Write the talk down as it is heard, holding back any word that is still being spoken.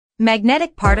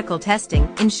Magnetic particle testing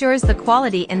ensures the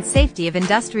quality and safety of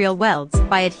industrial welds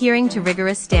by adhering to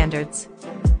rigorous standards.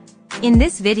 In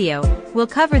this video, we'll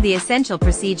cover the essential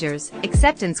procedures,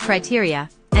 acceptance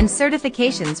criteria, and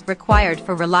certifications required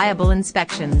for reliable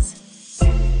inspections.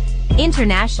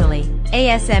 Internationally,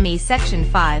 ASME Section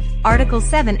 5, Article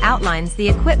 7 outlines the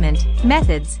equipment,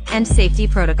 methods, and safety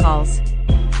protocols.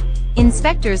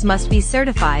 Inspectors must be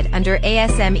certified under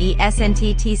ASME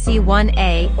SNTTC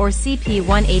 1A or CP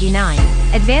 189,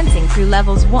 advancing through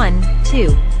levels 1,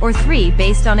 2, or 3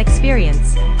 based on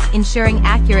experience, ensuring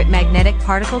accurate magnetic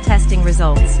particle testing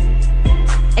results.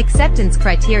 Acceptance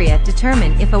criteria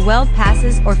determine if a weld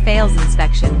passes or fails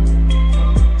inspection.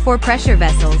 For pressure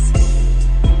vessels,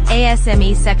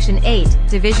 ASME Section 8,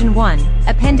 Division 1,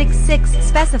 Appendix 6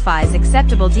 specifies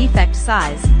acceptable defect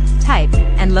size, type,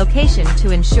 and location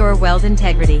to ensure weld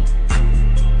integrity.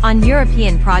 On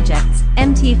European projects,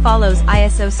 MT follows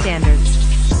ISO standards.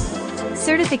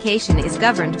 Certification is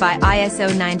governed by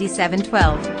ISO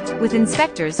 9712, with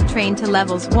inspectors trained to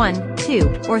levels 1,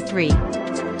 2, or 3.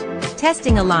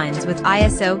 Testing aligns with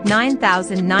ISO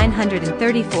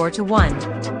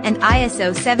 9934-1 and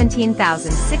ISO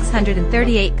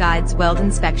 17638 guides weld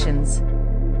inspections.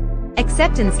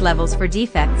 Acceptance levels for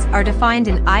defects are defined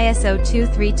in ISO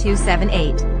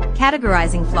 23278,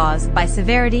 categorizing flaws by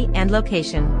severity and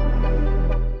location.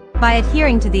 By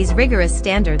adhering to these rigorous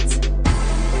standards,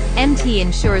 MT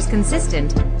ensures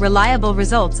consistent, reliable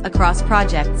results across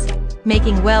projects,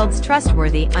 making welds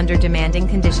trustworthy under demanding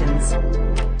conditions.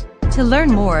 To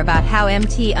learn more about how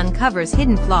MT uncovers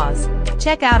hidden flaws,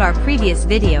 check out our previous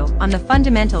video on the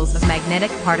fundamentals of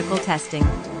magnetic particle testing.